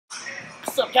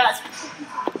What's up, guys?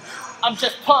 I'm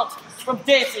just pumped from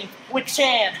dancing with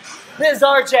Chan. This is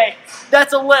RJ.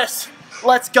 That's Alyssa.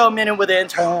 Let's go minute with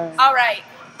Interns. All right,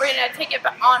 we're gonna take it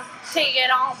on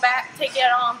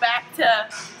back to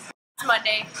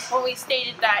Monday when we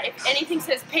stated that if anything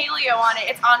says paleo on it,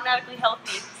 it's automatically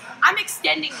healthy. I'm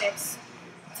extending this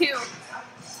to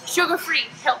sugar-free,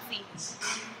 healthy.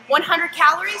 100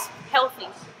 calories, healthy.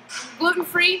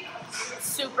 Gluten-free,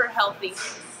 super healthy.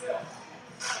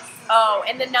 Oh,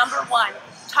 and the number one,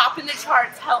 top in the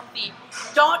charts, healthy.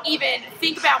 Don't even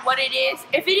think about what it is.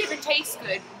 If it even tastes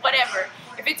good, whatever.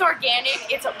 If it's organic,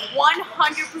 it's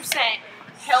 100%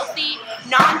 healthy,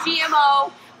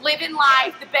 non-GMO, living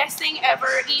life, the best thing ever.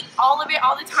 Eat all of it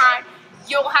all the time.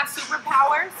 You'll have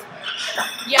superpowers.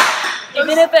 Yeah.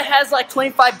 Even if it has like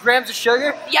 25 grams of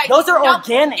sugar, yeah, those are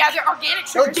organic. Yeah, they're organic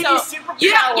sugar. They'll give you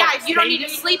superpowers. You don't need to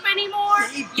sleep anymore.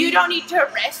 You don't need to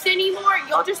rest anymore.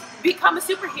 You'll just become a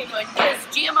superhuman because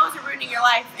GMOs are ruining your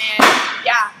life. And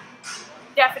yeah,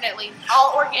 definitely.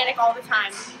 All organic all the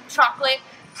time. Chocolate,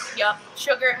 yup.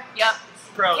 Sugar, yup.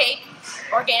 Bro. Cake,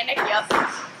 organic, yup.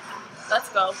 Let's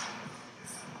go.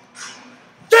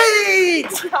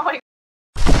 Deeds! Oh my